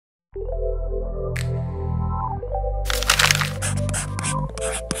Hey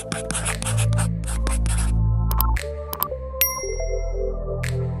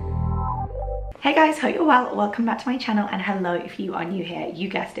guys, hope you're well. Welcome back to my channel, and hello if you are new here. You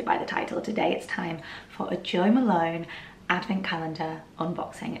guessed it by the title. Today it's time for a Jo Malone advent calendar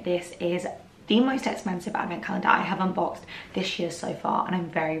unboxing. This is the most expensive advent calendar I have unboxed this year so far, and I'm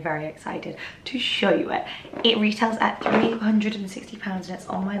very, very excited to show you it. It retails at £360 and it's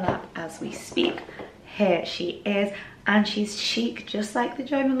on my lap as we speak. Here she is, and she's chic just like the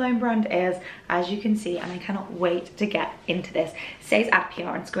Jo Malone brand is, as you can see, and I cannot wait to get into this. It says add PR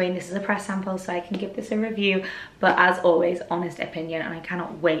on screen. This is a press sample, so I can give this a review, but as always, honest opinion, and I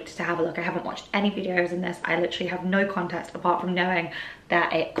cannot wait to have a look. I haven't watched any videos in this. I literally have no context apart from knowing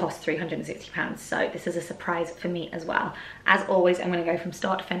that it costs £360, so this is a surprise for me as well. As always, I'm going to go from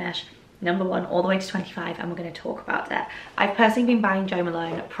start to finish, number 1 all the way to 25, and we're going to talk about it. I've personally been buying Jo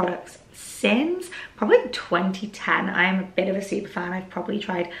Malone products since probably 2010. I am a bit of a super fan. I've probably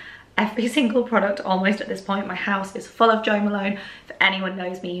tried every single product almost at this point. My house is full of Jo Malone. If anyone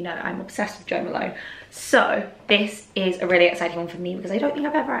knows me, you know I'm obsessed with Jo Malone. So this is a really exciting one for me because I don't think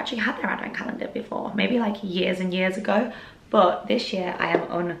I've ever actually had their advent calendar before. Maybe like years and years ago, but this year I am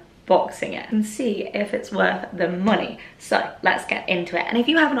unboxing it and see if it's worth the money. So let's get into it. And if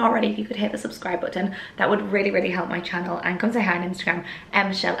you haven't already, if you could hit the subscribe button, that would really, really help my channel. And come say hi on Instagram,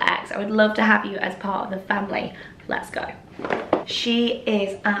 michellex. I would love to have you as part of the family. Let's go. She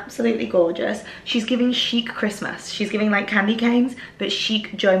is absolutely gorgeous. She's giving chic Christmas. She's giving like candy canes, but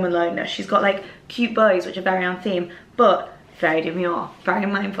chic Jo Malone. She's got like cute bows, which are very on theme, but very demure, very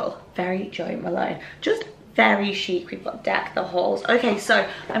mindful, very Jo Malone. Just very chic. We've got deck the halls. Okay, so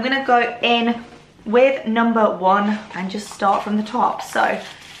I'm gonna go in with number 1 and just start from the top. So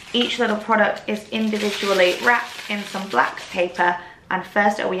each little product is individually wrapped in some black paper, and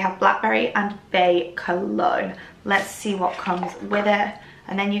first we have blackberry and bay cologne. Let's see what comes with it.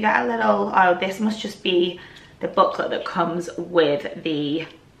 And then you get a little, oh, this must just be the booklet that comes with the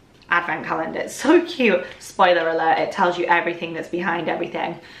advent calendar. It's so cute. Spoiler alert, it tells you everything that's behind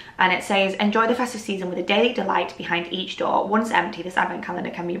everything. And it says, enjoy the festive season with a daily delight behind each door. Once empty, this advent calendar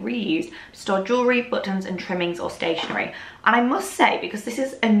can be reused to store jewellery, buttons and trimmings or stationery. And I must say, because this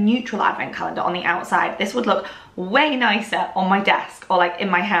is a neutral advent calendar on the outside, this would look way nicer on my desk or like in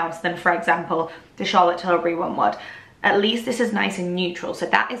my house than, for example, the Charlotte Tilbury one would. At least this is nice and neutral, so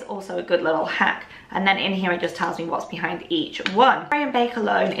that is also a good little hack. And then in here it just tells me what's behind each one. Blackberry and Bay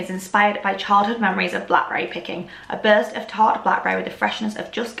cologne is inspired by childhood memories of blackberry picking. A burst of tart blackberry with the freshness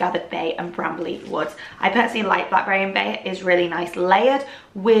of just gathered bay and brambly woods. I personally like Blackberry and Bay. It is really nice. Layered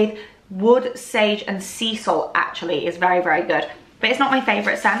with wood, sage and sea salt actually is very, very good. But it's not my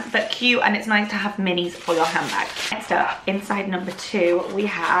favourite scent, but cute, and it's nice to have minis for your handbag. Next up, inside number 2, we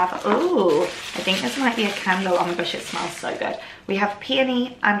have, ooh, I think this might be a candle. Oh my gosh, it smells so good. We have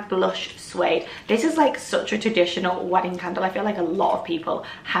peony and blush suede. This is like such a traditional wedding candle. I feel like a lot of people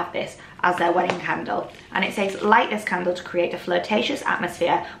have this as their wedding candle. And it says, light this candle to create a flirtatious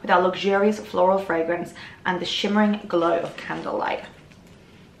atmosphere with our luxurious floral fragrance and the shimmering glow of candlelight.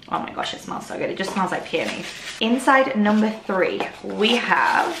 Oh my gosh, it smells so good. It just smells like peonies. Inside number 3, we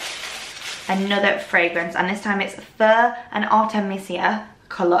have another fragrance, and this time it's Fur and Artemisia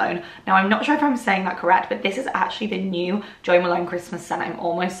cologne. Now, I'm not sure if I'm saying that correct, but this is actually the new Jo Malone Christmas scent. I'm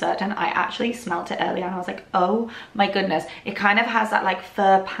almost certain. I actually smelled it earlier and I was like, oh my goodness. It kind of has that like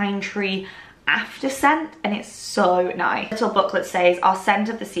fir pine tree after scent, and it's so nice. The little booklet says, our scent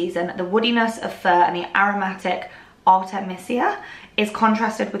of the season, the woodiness of fir and the aromatic Artemisia is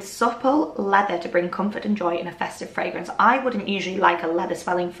contrasted with supple leather to bring comfort and joy in a festive fragrance. I wouldn't usually like a leather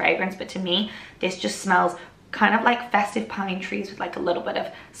smelling fragrance, but to me this just smells kind of like festive pine trees with like a little bit of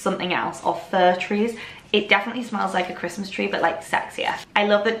something else, or fir trees. It definitely smells like a Christmas tree, but like sexier. I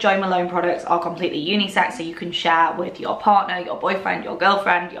love that Jo Malone products are completely unisex, so you can share with your partner, your boyfriend, your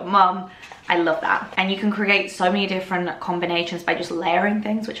girlfriend, your mum. I love that. And you can create so many different combinations by just layering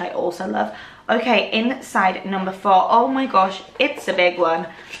things, which I also love. Okay, inside number 4, oh my gosh, it's a big one.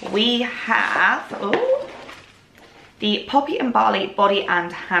 We have, ooh, the Poppy and Barley body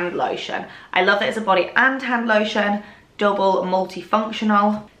and hand lotion. I love that it's a body and hand lotion, double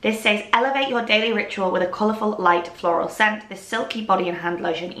multifunctional. This says, elevate your daily ritual with a colourful, light floral scent. This silky body and hand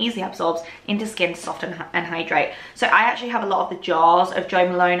lotion easily absorbs into skin to soften and hydrate. So I actually have a lot of the jars of Jo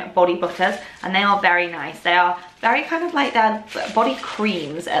Malone body butters, and they are very nice. They are very kind of like their body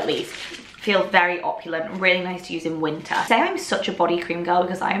creams, at least. feel very opulent, really nice to use in winter. Say I'm such a body cream girl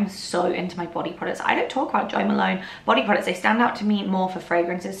because I am so into my body products. I don't talk about Jo Malone body products. They stand out to me more for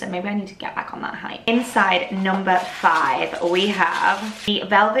fragrances, so maybe I need to get back on that hype. Inside number 5, we have the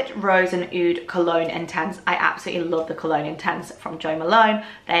Velvet Rose and Oud Cologne Intense. I absolutely love the Cologne Intense from Jo Malone.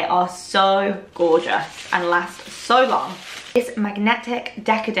 They are so gorgeous and last so long. This magnetic,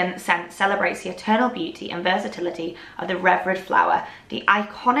 decadent scent celebrates the eternal beauty and versatility of the revered flower. The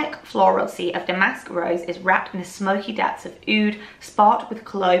iconic floral sea of damask rose is wrapped in the smoky depths of oud, sparked with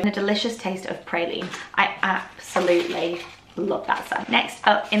clove and a delicious taste of praline. I absolutely love that scent. Next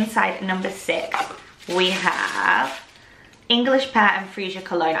up, inside number 6, we have English Pear and Freesia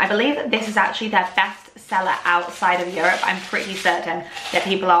Cologne. I believe that this is actually their best seller outside of Europe. I'm pretty certain that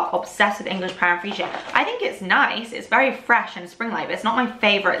people are obsessed with English Pear and Freesia. I think it's nice, it's very fresh and spring-like, but it's not my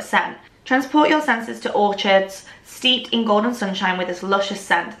favorite scent. Transport your senses to orchards steeped in golden sunshine with this luscious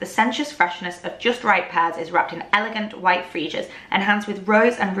scent. The sensuous freshness of just right pears is wrapped in elegant white freesias, enhanced with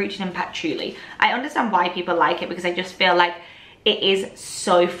rose and rooted in patchouli. I understand why people like it because I just feel like it is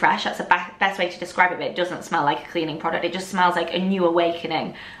so fresh. That's the best way to describe it, but it doesn't smell like a cleaning product. It just smells like a new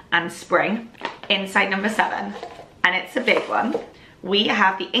awakening and spring. Inside number 7, and it's a big one, we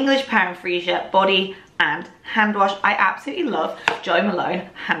have the English Pear and Freesia body and hand wash. I absolutely love Jo Malone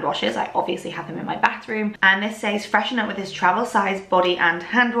hand washes. I obviously have them in my bathroom. And this says, freshen up with this travel size body and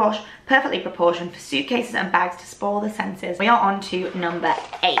hand wash, perfectly proportioned for suitcases and bags to spoil the senses. We are on to number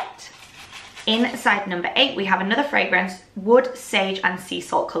 8. Inside number 8, we have another fragrance, Wood, Sage and Sea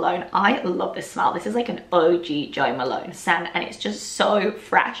Salt Cologne. I love this smell. This is like an OG Jo Malone scent and it's just so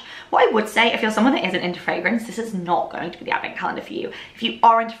fresh. What I would say, if you're someone that isn't into fragrance, this is not going to be the advent calendar for you. If you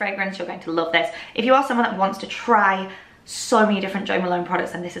are into fragrance, you're going to love this. If you are someone that wants to try so many different Jo Malone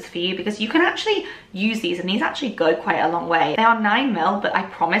products, and this is for you because you can actually use these and these actually go quite a long way. They are 9ml, but I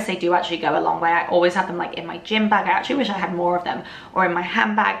promise they do actually go a long way. I always have them like in my gym bag. I actually wish I had more of them, or in my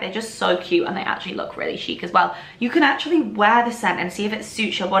handbag. They're just so cute and they actually look really chic as well. You can actually wear the scent and see if it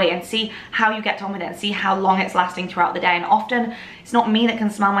suits your body and see how you get on with it and see how long it's lasting throughout the day. And often it's not me that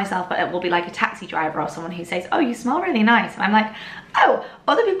can smell myself, but it will be like a taxi driver or someone who says, oh, you smell really nice. And I'm like, oh,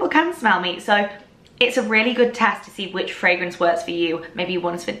 other people can smell me. So it's a really good test to see which fragrance works for you. Maybe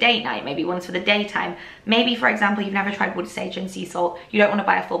one's for date night, maybe one's for the daytime. Maybe, for example, you've never tried Wood, Sage and Sea Salt. You don't want to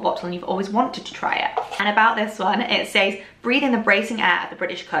buy a full bottle and you've always wanted to try it. And about this one, it says, breathe in the bracing air of the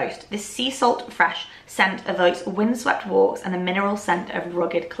British coast. This sea salt fresh scent evokes windswept walks and the mineral scent of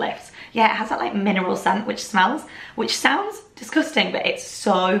rugged cliffs. Yeah, it has that like mineral scent which sounds disgusting, but it's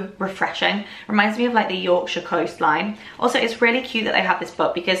so refreshing. Reminds me of like the Yorkshire coastline. Also, it's really cute that they have this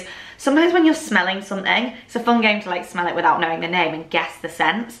book because sometimes when you're smelling something, it's a fun game to like smell it without knowing the name and guess the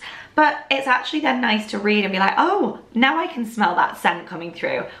scents. But it's actually then nice to read and be like, oh, now I can smell that scent coming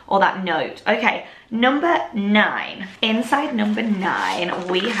through or that note. Okay, number 9. Inside number 9,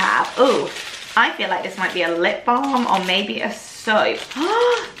 we have, oh, I feel like this might be a lip balm or maybe a soap.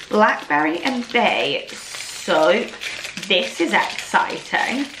 Blackberry and Bay soap. This is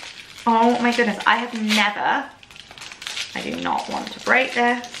exciting. Oh my goodness, I do not want to break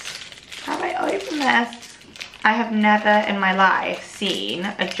this. How do I open this? I have never in my life seen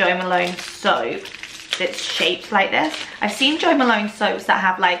a Jo Malone soap that's shaped like this. I've seen Jo Malone soaps that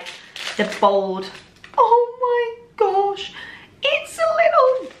have like the bold, oh my gosh, it's a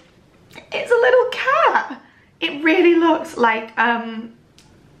little cat. It really looks like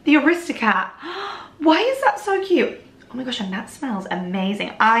the Aristocat. Why is that so cute? Oh my gosh, and that smells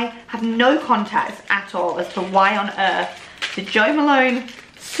amazing. I have no context at all as to why on earth the Jo Malone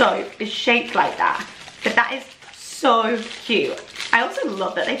soap is shaped like that, but that is so cute. I also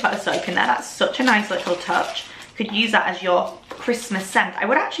love that they put a soap in there. That's such a nice little touch. Could use that as your Christmas scent. I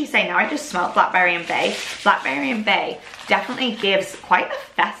would actually say now I just smelled Blackberry and Bay. Blackberry and Bay definitely gives quite a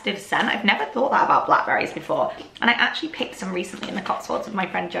festive scent. I've never thought that about blackberries before. And I actually picked some recently in the Cotswolds with my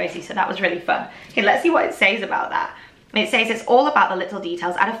friend Josie, so that was really fun. Okay, let's see what it says about that. It says it's all about the little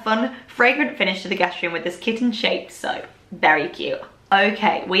details. Add a fun, fragrant finish to the guest room with this kitten-shaped soap. Very cute.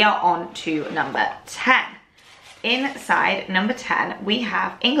 Okay, we are on to number 10. Inside number 10, we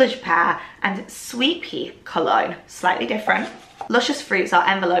have English Pear and Sweet Pea Cologne. Slightly different. Luscious fruits are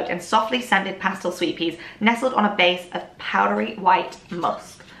enveloped in softly scented pastel sweet peas, nestled on a base of powdery white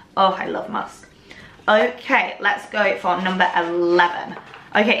musk. Oh, I love musk. Okay, let's go for number 11.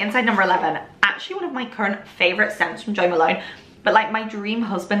 Okay, inside number 11, actually one of my current favorite scents from Jo Malone, but like my dream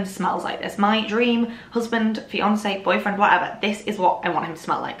husband smells like this. My dream husband, fiance, boyfriend, whatever, this is what I want him to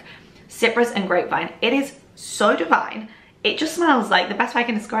smell like. Cypress and grapevine. It is so divine. it just smells like, the best way I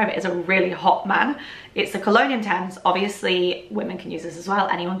can describe it is a really hot man. It's the Cologne Intense. Obviously women can use this as well,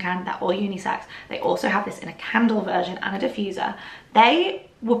 anyone can, they're all unisex. They also have this in a candle version and a diffuser. They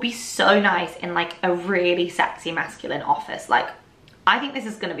would be so nice in like a really sexy masculine office. Like, I think this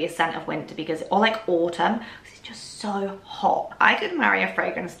is going to be a scent of winter because, or like autumn, because it's just so hot. I could marry a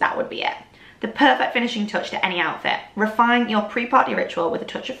fragrance, that would be it. The perfect finishing touch to any outfit. Refine your pre-party ritual with a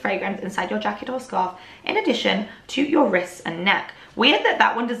touch of fragrance inside your jacket or scarf, in addition to your wrists and neck. Weird that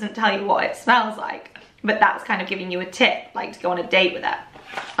that one doesn't tell you what it smells like, but that's kind of giving you a tip, like to go on a date with it.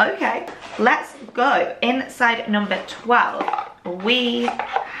 Okay, let's go. Inside number 12, we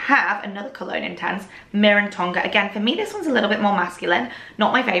have another Cologne Intense, Mirror and Tonga. Again, for me, this one's a little bit more masculine.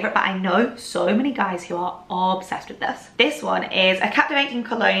 Not my favorite, but I know so many guys who are obsessed with this. This one is a captivating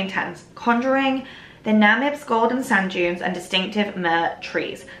Cologne Intense, conjuring the Namib's golden sand dunes and distinctive myrrh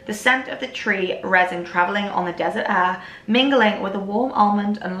trees. The scent of the tree resin traveling on the desert air, mingling with the warm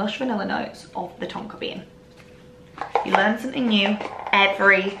almond and lush vanilla notes of the tonka bean. You learn something new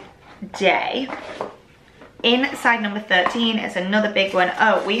every day. Inside number 13 is another big one.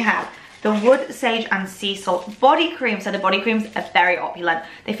 Oh, we have the Wood Sage and Sea Salt body cream. So the body creams are very opulent.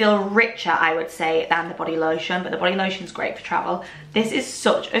 They feel richer, I would say, than the body lotion, but the body lotion is great for travel. This is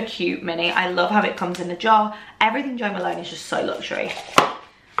such a cute mini. I love how it comes in the jar. Everything Jo Malone is just so luxury.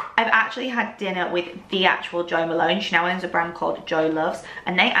 I've actually had dinner with the actual Jo Malone. She now owns a brand called Jo Loves,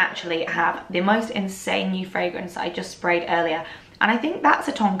 and they actually have the most insane new fragrance that I just sprayed earlier. And I think that's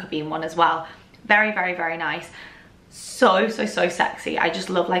a tonka bean one as well. Very, very, very nice. So sexy. I just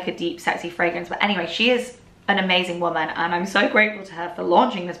love like a deep, sexy fragrance. But anyway, she is an amazing woman, and I'm so grateful to her for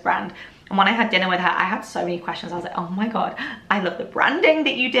launching this brand. And when I had dinner with her, I had so many questions. I was like, oh my God, I love the branding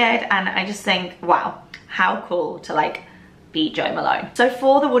that you did. And I just think, wow, how cool to like be Jo Malone. So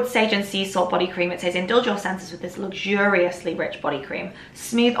for the Wood Sage and Sea Salt body cream, it says indulge your senses with this luxuriously rich body cream.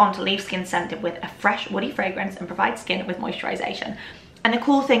 Smooth onto leaf skin scented with a fresh woody fragrance and provide skin with moisturization. And the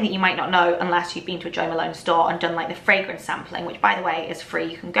cool thing that you might not know unless you've been to a Jo Malone store and done like the fragrance sampling, which by the way is free.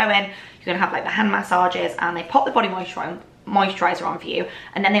 You can go in, you're gonna have like the hand massages, and they pop the body moisturizer on for you,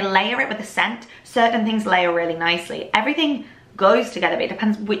 and then they layer it with a scent. Certain things layer really nicely. Everything goes together, but it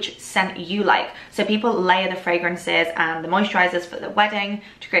depends which scent you like. So people layer the fragrances and the moisturizers for the wedding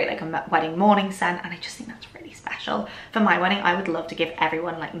to create like a wedding morning scent, and I just think that's really special. For my wedding, I would love to give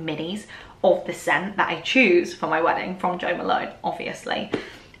everyone like minis of the scent that I choose for my wedding from Jo Malone, obviously,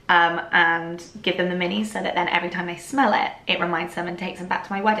 and give them the minis so that then every time they smell it, it reminds them and takes them back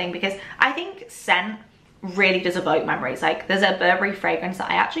to my wedding, because I think scent really does evoke memories. Like there's a Burberry fragrance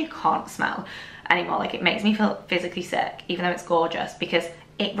that I actually can't smell anymore. Like it makes me feel physically sick, even though it's gorgeous, because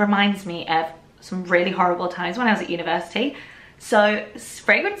it reminds me of some really horrible times when I was at university. So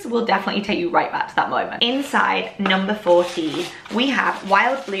fragrance will definitely take you right back to that moment. Inside number 14, we have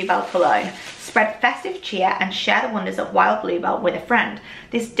Wild Bluebell Cologne. Spread festive cheer and share the wonders of Wild Bluebell with a friend.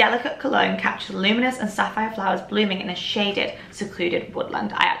 This delicate cologne captures luminous and sapphire flowers blooming in a shaded, secluded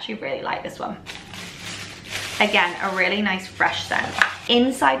woodland. I actually really like this one. Again, a really nice fresh scent.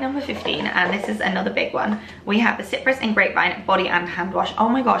 Inside number 15, and this is another big one, we have the Cypress and Grapevine Body and Hand Wash. Oh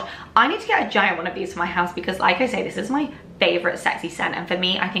my gosh, I need to get a giant one of these for my house, because like I say, this is my favorite sexy scent, and for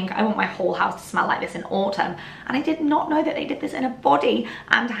me, I think I want my whole house to smell like this in autumn. And I did not know that they did this in a body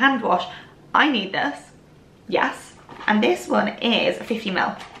and hand wash. I need this, yes. And this one is 50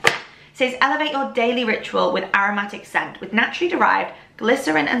 ml. It says elevate your daily ritual with aromatic scent. With naturally derived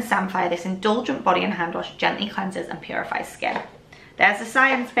glycerin and samphire, this indulgent body and hand wash gently cleanses and purifies skin. There's the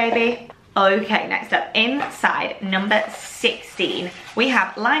science, baby. Okay, next up, inside number 16, we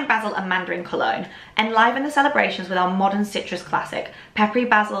have Lime, Basil and Mandarin Cologne. Enliven the celebrations with our modern citrus classic. Peppery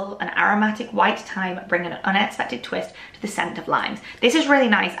basil and aromatic white thyme bring an unexpected twist to the scent of limes. This is really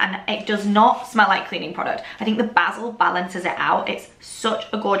nice, and it does not smell like cleaning product. I think the basil balances it out. It's such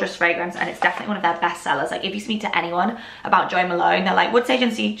a gorgeous fragrance, and it's definitely one of their best sellers. Like if you speak to anyone about Jo Malone, they're like Wood Sage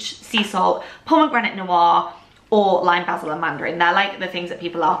and Sea Salt, Pomegranate Noir, or Lime, Basil and Mandarin. They're like the things that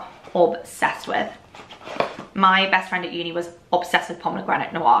people are obsessed with. My best friend at uni was obsessed with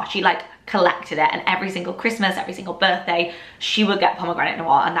Pomegranate Noir. She like collected it, and every single Christmas, every single birthday, she would get Pomegranate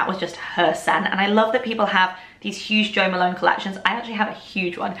Noir, and that was just her scent. And I love that people have these huge Jo Malone collections. I actually have a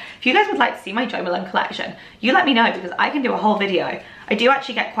huge one. If you guys would like to see my Jo Malone collection, you let me know, because I can do a whole video. I do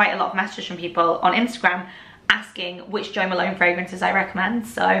actually get quite a lot of messages from people on Instagram asking which Jo Malone fragrances I recommend,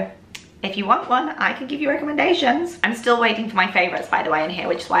 so if you want one, I can give you recommendations. I'm still waiting for my favorites, by the way, in here,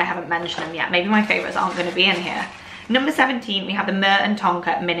 which is why I haven't mentioned them yet. Maybe my favorites aren't going to be in here. Number 17, we have the Myrrh and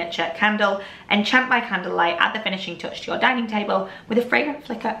Tonka Miniature Candle. Enchant by candlelight, add the finishing touch to your dining table with a fragrant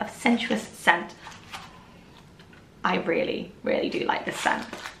flicker of sensuous scent. I really, really do like this scent.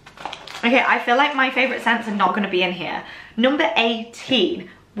 Okay, I feel like my favorite scents are not gonna be in here. Number 18,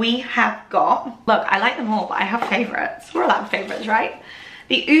 we have got, look, I like them all, but I have favorites. We're allowed favorites, right?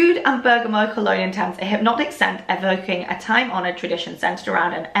 The Oud and Bergamot Cologne Intense, a hypnotic scent evoking a time-honored tradition centered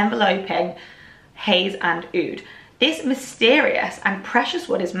around an enveloping haze and oud. This mysterious and precious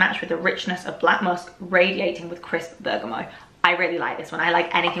wood is matched with the richness of black musk radiating with crisp bergamot. I really like this one. I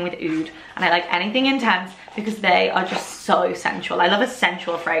like anything with oud and I like anything intense because they are just so sensual. I love a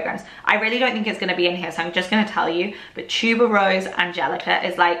sensual fragrance. I really don't think it's going to be in here, so I'm just going to tell you, but Tuberose Angelica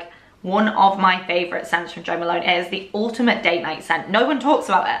is like one of my favorite scents from Jo Malone. It is the ultimate date night scent. No one talks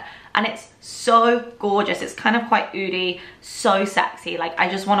about it and it's so gorgeous. It's kind of quite oudy, so sexy. Like, I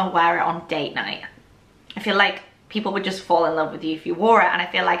just want to wear it on date night. I feel like people would just fall in love with you if you wore it, and I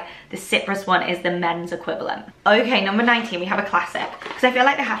feel like the citrus one is the men's equivalent. Okay, number 19, we have a classic, because I feel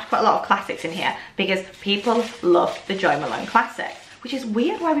like they have to put a lot of classics in here because people love the Jo Malone classic, which is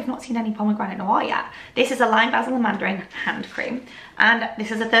weird why we've not seen any pomegranate noir yet. This is a lime basil and mandarin hand cream, and this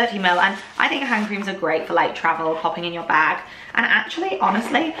is a 30ml, and I think hand creams are great for like travel, popping in your bag. And actually,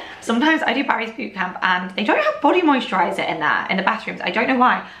 honestly, sometimes I do Barry's boot camp and they don't have body moisturizer in there, in the bathrooms. I don't know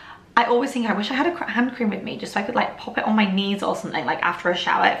why. I always think I wish I had a hand cream with me just so I could like pop it on my knees or something like after a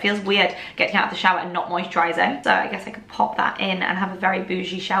shower. It feels weird getting out of the shower and not moisturizing. So I guess I could pop that in and have a very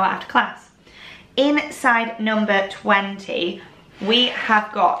bougie shower after class. Inside number 20, we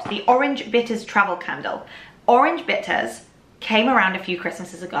have got the Orange Bitters Travel Candle. Orange Bitters came around a few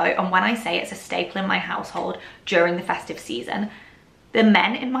Christmases ago, and when I say it's a staple in my household during the festive season, the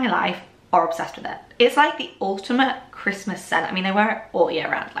men in my life are obsessed with it. It's like the ultimate Christmas scent. I mean, they wear it all year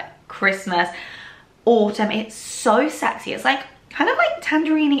round, like Christmas, autumn. It's so sexy. It's like kind of like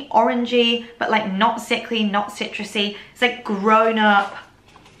tangerine-y, orangey, but like not sickly, not citrusy. It's like grown up.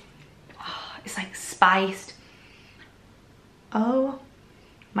 Oh, it's like spiced. Oh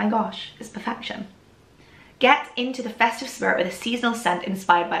my gosh, it's perfection. Get into the festive spirit with a seasonal scent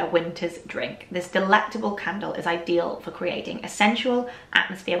inspired by a winter's drink. This delectable candle is ideal for creating a sensual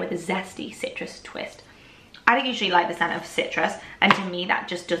atmosphere with a zesty citrus twist. I don't usually like the scent of citrus, and to me that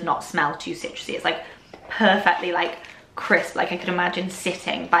just does not smell too citrusy. It's like perfectly like crisp, like I could imagine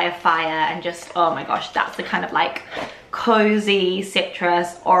sitting by a fire and just, oh my gosh, that's the kind of like cozy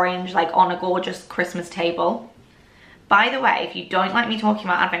citrus orange, like on a gorgeous Christmas table. By the way, if you don't like me talking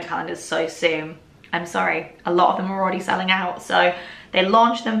about advent calendars so soon, I'm sorry, a lot of them are already selling out. So they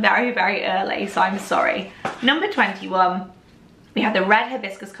launched them very, very early, so I'm sorry. Number 21, we have the Red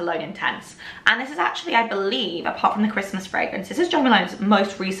Hibiscus Cologne Intense. And this is actually, I believe, apart from the Christmas fragrance, this is Jo Malone's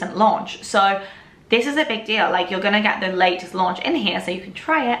most recent launch. So this is a big deal. Like, you're gonna get the latest launch in here so you can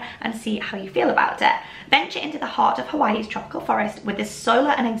try it and see how you feel about it. Venture into the heart of Hawaii's tropical forest with this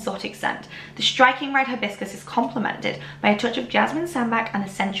solar and exotic scent. The striking red hibiscus is complemented by a touch of jasmine sambac and the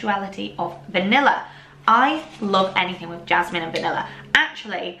sensuality of vanilla. I love anything with jasmine and vanilla.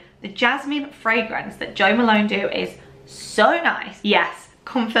 Actually, the jasmine fragrance that Jo Malone do is so nice. Yes,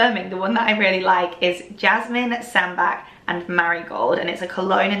 confirming the one that I really like is jasmine, sambac and marigold, and it's a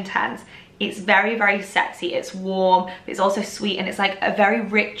cologne intense. It's very, very sexy. It's warm, but it's also sweet, and it's like a very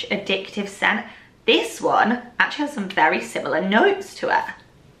rich, addictive scent. This one actually has some very similar notes to it.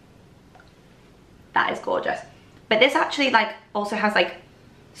 That is gorgeous. But this actually like also has like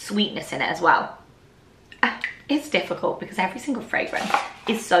sweetness in it as well. It's difficult because every single fragrance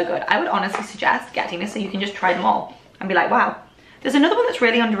is so good. I would honestly suggest getting this so you can just try them all and be like, wow. There's another one that's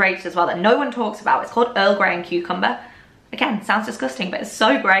really underrated as well that no one talks about. It's called Earl Grey and Cucumber. Again, sounds disgusting, but it's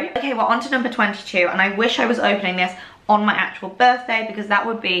so great. Okay, we're on to number 22, and I wish I was opening this on my actual birthday because that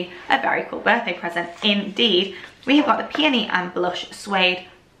would be a very cool birthday present indeed. We have got the Peony and Blush Suede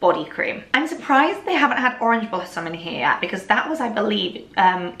Body Cream. I'm surprised they haven't had Orange Blossom in here yet because that was, I believe,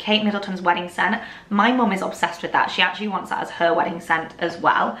 Kate Middleton's wedding scent. My mum is obsessed with that. She actually wants that as her wedding scent as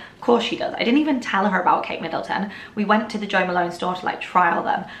well. Of course she does. I didn't even tell her about Kate Middleton. We went to the Jo Malone store to like trial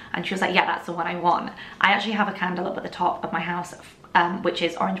them, and she was like, yeah, that's the one I want. I actually have a candle up at the top of my house, which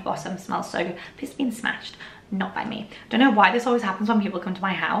is Orange Blossom. Smells so good. It's been smashed. Not by me. Don't know why this always happens when people come to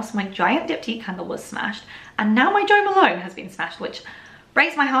my house. My giant diptyque candle was smashed, and now my Jo Malone has been smashed, which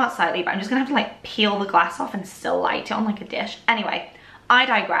breaks my heart slightly, but I'm just gonna have to like peel the glass off and still light it on like a dish. Anyway, I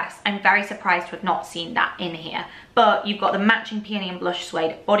digress. I'm very surprised to have not seen that in here. But you've got the matching Peony and Blush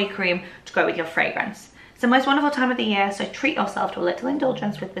Suede Body Cream to go with your fragrance. It's the most wonderful time of the year, so treat yourself to a little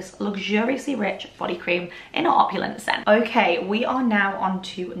indulgence with this luxuriously rich body cream in an opulent scent. Okay, we are now on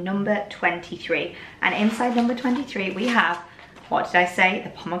to number 23. And inside number 23, we have, what did I say?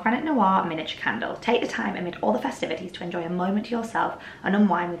 The Pomegranate Noir Miniature Candle. Take the time amid all the festivities to enjoy a moment to yourself and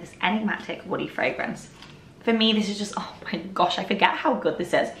unwind with this enigmatic woody fragrance. for me, this is just, oh my gosh, I forget how good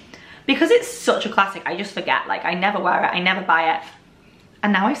this is. Because it's such a classic, I just forget. Like, I never wear it, I never buy it.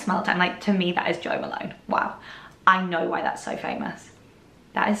 And now I've smelled it, I'm like, to me, that is Jo Malone. Wow. I know why that's so famous.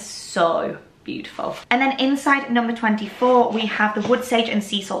 That is so beautiful. And then inside number 24, we have the Wood Sage and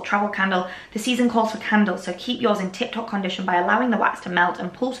Sea Salt Travel Candle. The season calls for candles, so keep yours in tip-top condition by allowing the wax to melt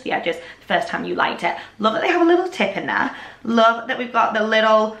and pull to the edges the first time you light it. Love that they have a little tip in there. Love that we've got the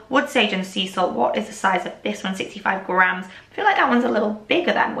little Wood Sage and Sea Salt. What is the size of this one? 65 grams. I feel like that one's a little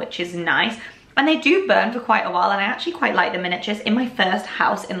bigger then, which is nice. And they do burn for quite a while, and I actually quite like the miniatures. In my first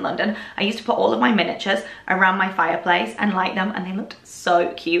house in London, I used to put all of my miniatures around my fireplace and light them, and they looked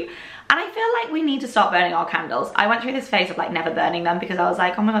so cute. And I feel like we need to stop burning our candles. I went through this phase of like never burning them because I was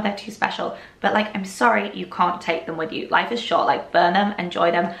like, oh my god, they're too special. But like, I'm sorry, you can't take them with you. Life is short, like burn them,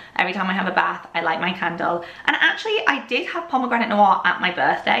 enjoy them. Every time I have a bath, I light my candle. And actually, I did have pomegranate noir at my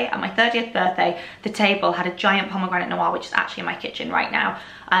birthday. At my 30th birthday, the table had a giant pomegranate noir, which is actually in my kitchen right now.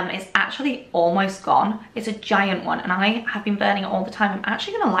 It's actually almost gone. It's a giant one, and I have been burning it all the time. I'm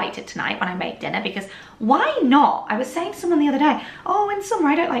actually gonna light it tonight when I make dinner, because why not? I was saying to someone the other day, oh, in summer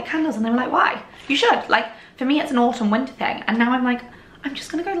I don't like candles, and they were like, why? You should. Like, for me it's an autumn winter thing, and now I'm like, I'm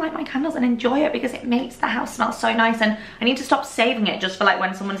just gonna go light my candles and enjoy it because it makes the house smell so nice, and I need to stop saving it just for like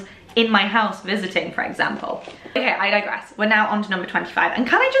when someone's in my house visiting, for example. Okay, I digress. We're now on to number 25, and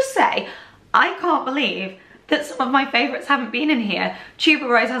can I just say, I can't believe that some of my favorites haven't been in here.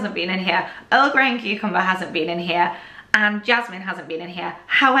 Tuberose hasn't been in here, Earl Grey and Cucumber hasn't been in here, and Jasmine hasn't been in here.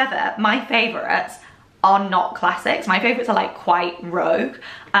 However, my favorites are not classics. My favorites are like quite rogue.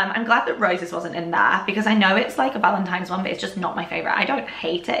 I'm glad that Roses wasn't in there because I know it's like a Valentine's one, but it's just not my favorite. I don't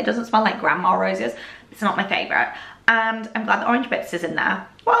hate it. It doesn't smell like grandma roses. It's not my favorite. And I'm glad that Orange Bitters is in there.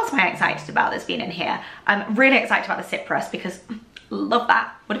 What else am I excited about that's been in here? I'm really excited about the Cypress because love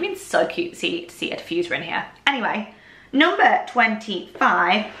that. Would have been so cute to see a diffuser in here. Anyway, number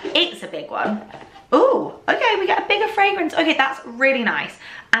 25, it's a big one. Ooh, okay, we get a bigger fragrance. Okay, that's really nice.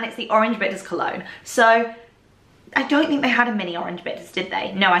 And it's the Orange Bitters cologne. So I don't think they had a mini Orange Bitters, did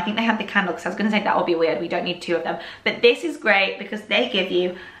they? No, I think they had the candle, because I was gonna say that would be weird. We don't need two of them. But this is great because they give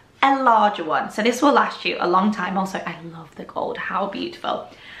you a larger one. So this will last you a long time. Also, I love the gold, how beautiful.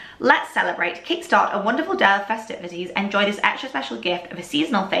 Let's celebrate, kickstart a wonderful day of festivities. Enjoy this extra special gift of a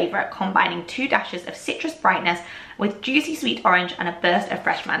seasonal favorite, combining 2 dashes of citrus brightness with juicy sweet orange and a burst of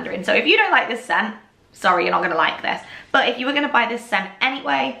fresh mandarin. So if you don't like this scent, sorry, you're not gonna like this. But if you were gonna buy this scent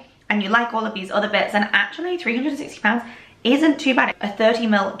anyway, and you like all of these other bits, then actually £360 isn't too bad. A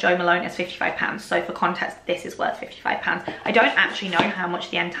 30ml Jo Malone is £55. So for context, this is worth £55. I don't actually know how much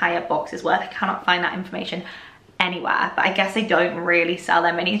the entire box is worth. I cannot find that information anywhere, but I guess they don't really sell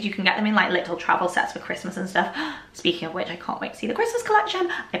their minis. You can get them in like little travel sets for Christmas and stuff. Speaking of which, I can't wait to see the Christmas collection.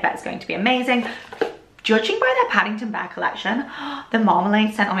 I bet it's going to be amazing. Judging by their Paddington Bear collection, the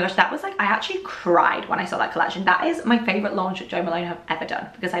marmalade scent, oh my gosh, that was like, I actually cried when I saw that collection. That is my favorite launch that Jo Malone have ever done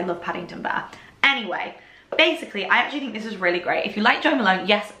because I love Paddington Bear. Anyway, basically, I actually think this is really great. If you like Jo Malone,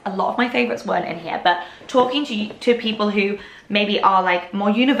 yes, a lot of my favorites weren't in here, but talking to people who maybe are like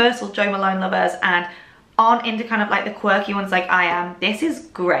more universal Jo Malone lovers and aren't into kind of like the quirky ones like I am, this is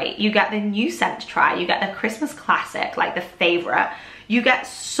great. You get the new scent to try, you get the Christmas classic, like the favorite. You get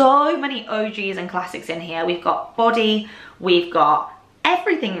so many OGs and classics in here. We've got body, we've got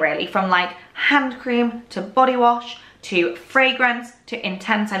everything really, from like hand cream to body wash to fragrance to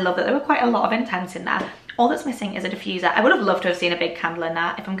intense. I love that there were quite a lot of intense in there. All that's missing is a diffuser. I would have loved to have seen a big candle in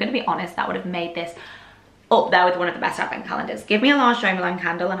that. If I'm going to be honest, that would have made this up there with one of the best advent calendars. Give me a large Jo Malone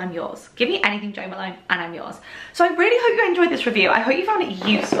candle and I'm yours. Give me anything Jo Malone and I'm yours. So I really hope you enjoyed this review. I hope you found it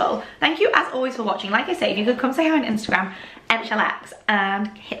useful. Thank you as always for watching. Like I say, if you could come say hi on Instagram, mshellx, and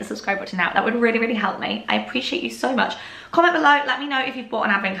hit the subscribe button now, that would really, really help me. I appreciate you so much. Comment below, let me know if you've bought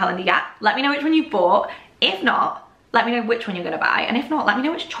an advent calendar yet. Let me know which one you bought. If not, let me know which one you're gonna buy. And if not, let me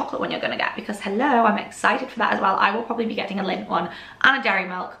know which chocolate one you're gonna get, because hello, I'm excited for that as well. I will probably be getting a Lindt one and a dairy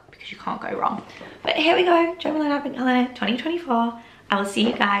milk, because you can't go wrong. But here we go, Jo Malone Advent Calendar 2024. I will see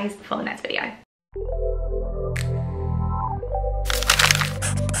you guys for the next video.